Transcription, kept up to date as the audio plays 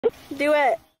do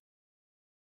it.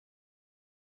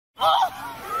 Oh!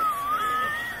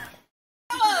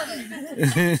 Oh!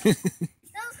 Move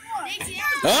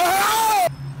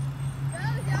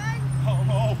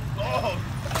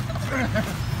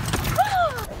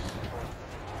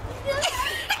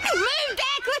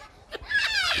back!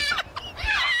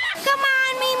 Come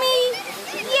on, Mimi!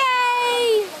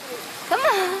 Yay! Come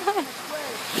on!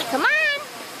 Come on!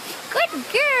 Good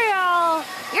girl!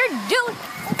 You're doing...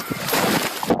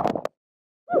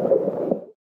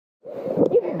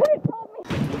 You could have told me.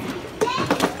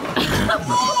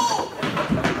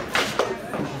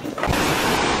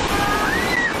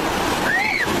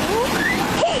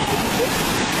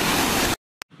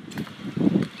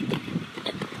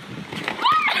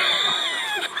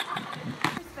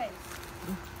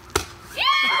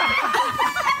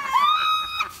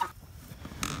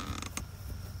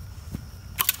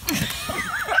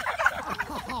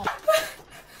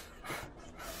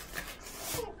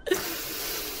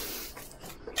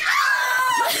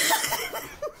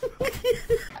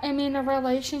 I'm in a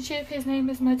relationship. His name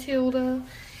is Matilda.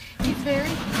 He's very...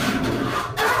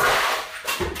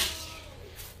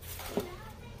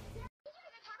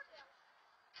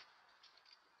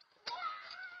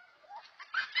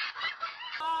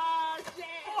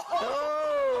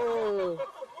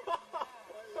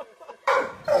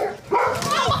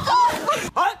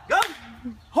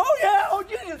 Oh yeah! Oh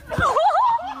yeah!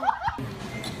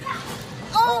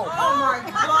 Oh my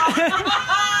God!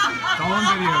 It's all on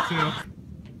video too.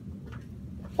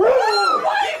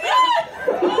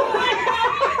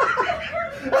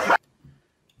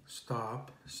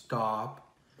 Stop. Stop.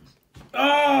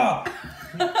 Ah!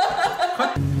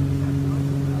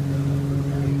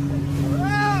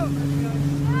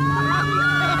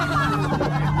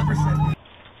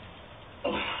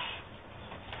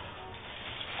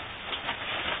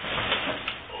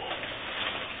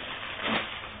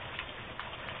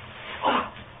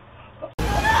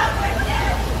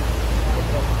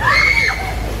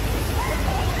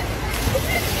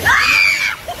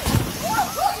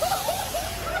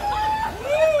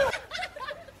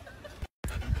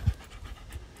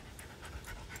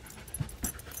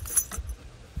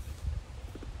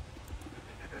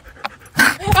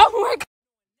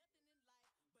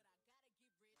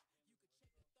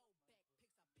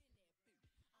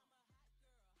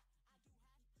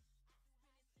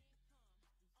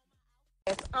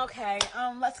 Okay,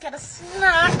 let's get a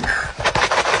snack.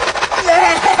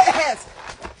 Yes!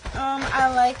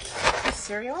 I like the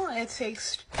cereal. It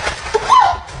tastes...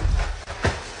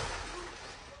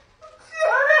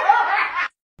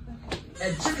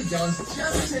 At Jimmy John's,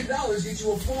 just $10 gets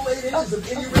you a full 8 inches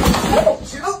of any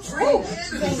chip, drink,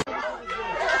 and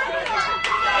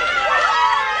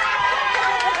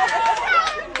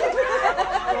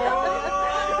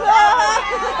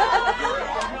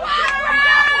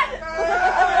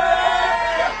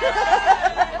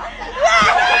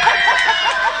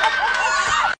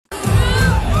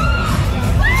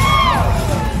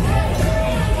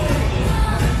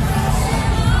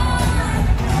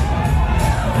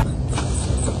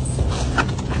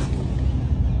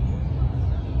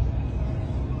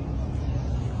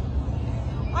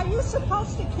Are you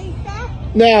supposed to keep that?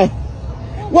 No.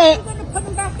 Well, you're going to put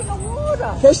them back in the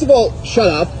water. First of all, shut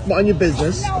up. Mind your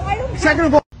business. No, I don't. Second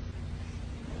of all,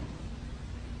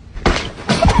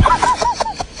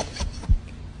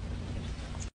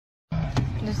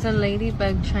 There's a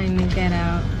ladybug trying to get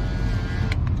out.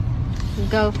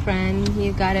 Go, friend.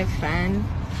 You got it, friend.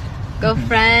 Go,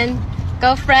 friend.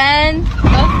 Go, friend.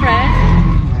 Go, friend.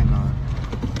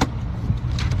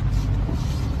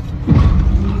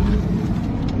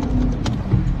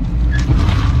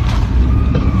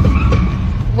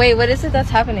 Wait, what is it that's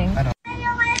happening? I don't.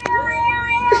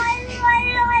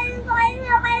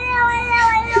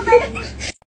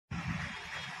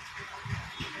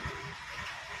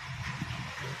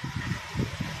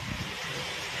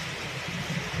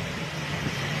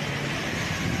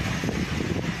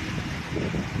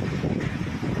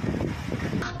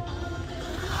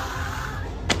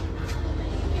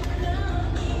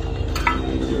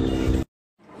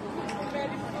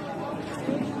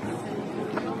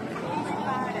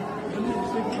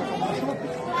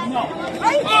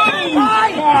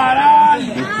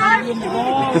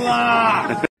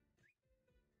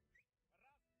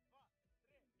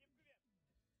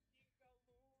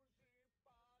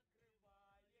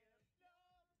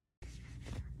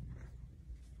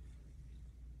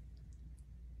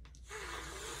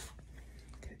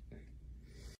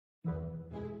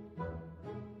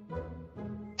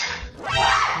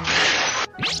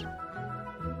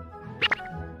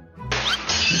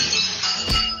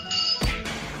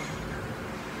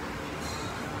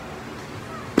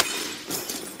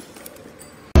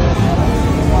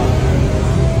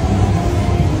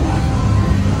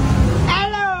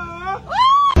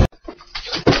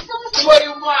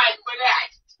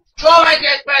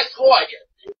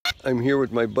 I'm here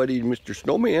with my buddy, Mr.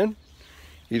 Snowman.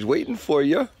 He's waiting for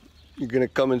you. You're gonna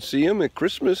come and see him at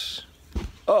Christmas.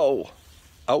 Oh,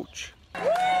 ouch.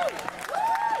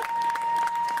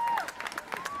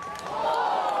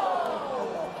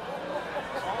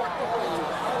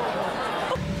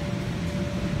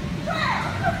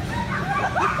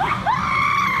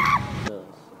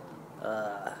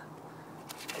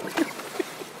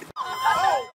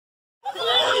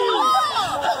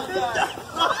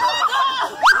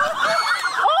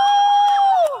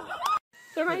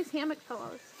 They're nice hammock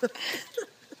pillows.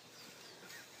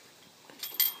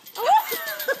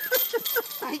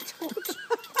 I told you.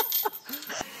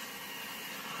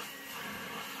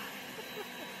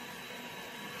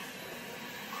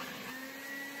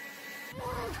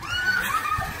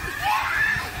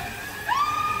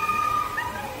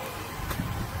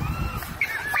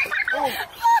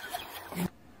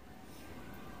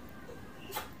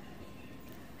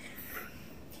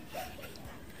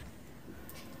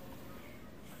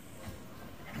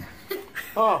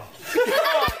 Oh.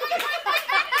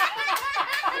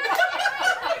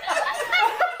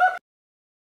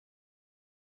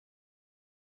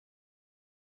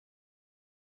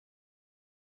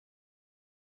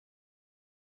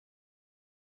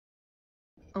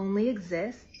 Only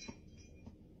exists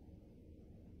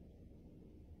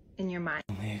in your mind.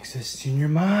 Only exists in your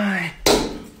mind.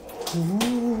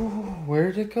 Ooh,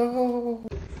 where'd it go?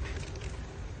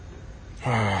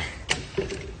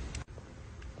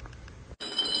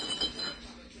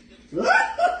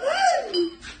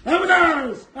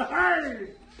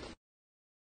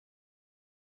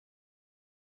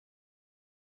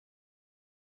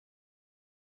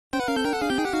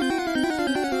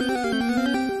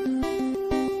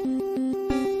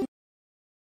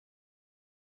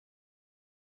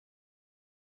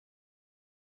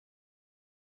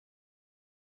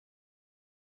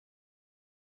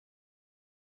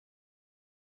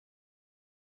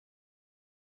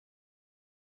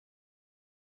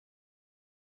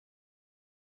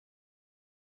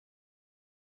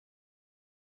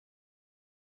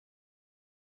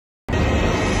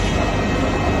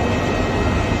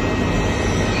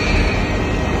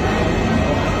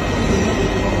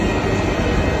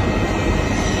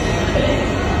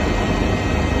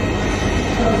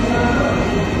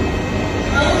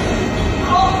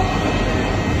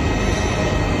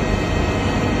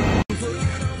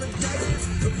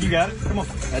 You got it? Come on.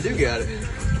 I do got it.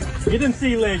 Get them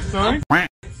sea legs, son.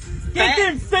 Get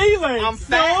them sea legs, I'm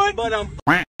fat, son. but I'm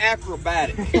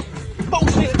acrobatic.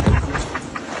 Bullshit.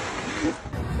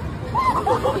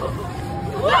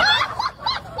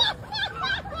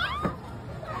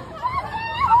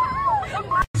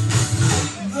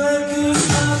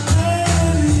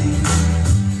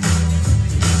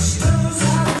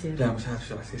 لا مش عارف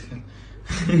شو راح يصير.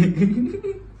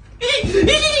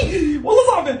 والله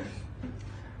صعبة.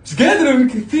 مش قادر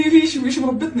في شيء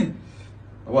مربطني.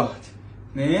 1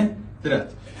 2 3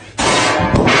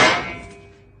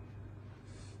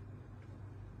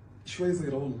 شوي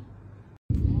صغيرة والله.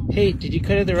 Hey, did you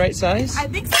cut it the right size? I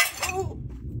think so. Oh.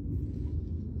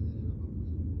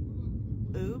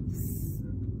 Oops.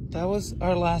 That was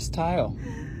our last tile.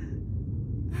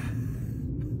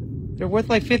 They're worth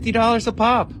like $50 a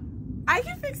pop. I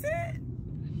can fix it.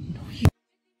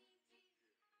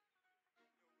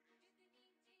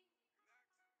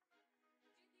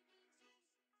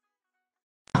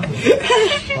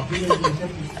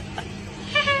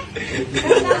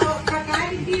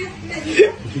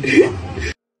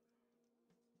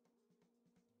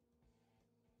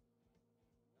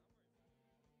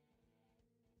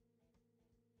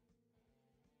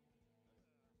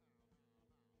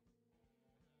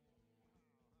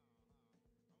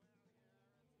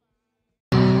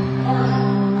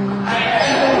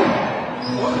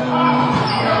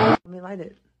 Let me light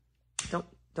it.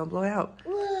 Don't blow it out.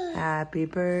 Happy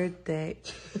birthday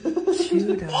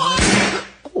to Dad.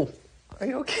 Oh, are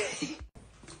you okay?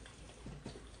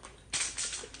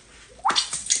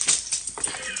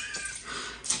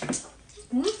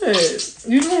 What?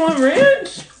 You don't want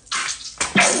ranch?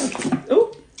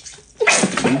 Oh.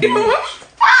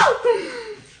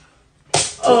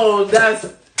 Oh,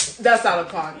 that's out of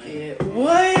pocket.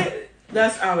 What?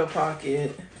 That's out of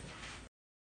pocket.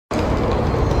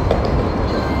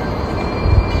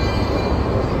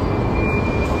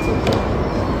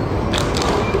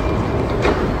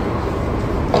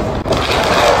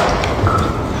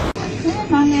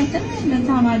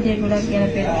 ගොඩක්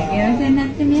ගැලපෙනවා. ගෙවසෙන්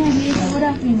නැත්නම් මේ හැදී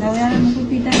ගොඩක් ඉන්නවා. ඔයාලා මොකද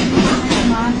පිටට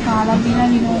මාස් කාලා බීලා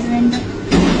විනෝද වෙන්න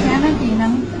කැමති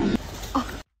නම්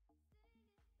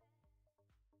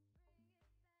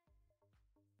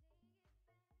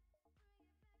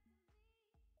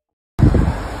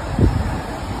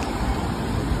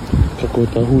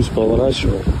какой-то гусь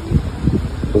поворачивал,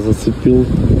 зацепил.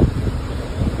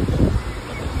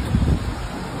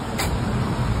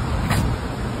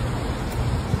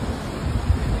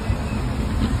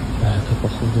 А это,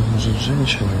 походу, может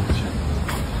женщина быть.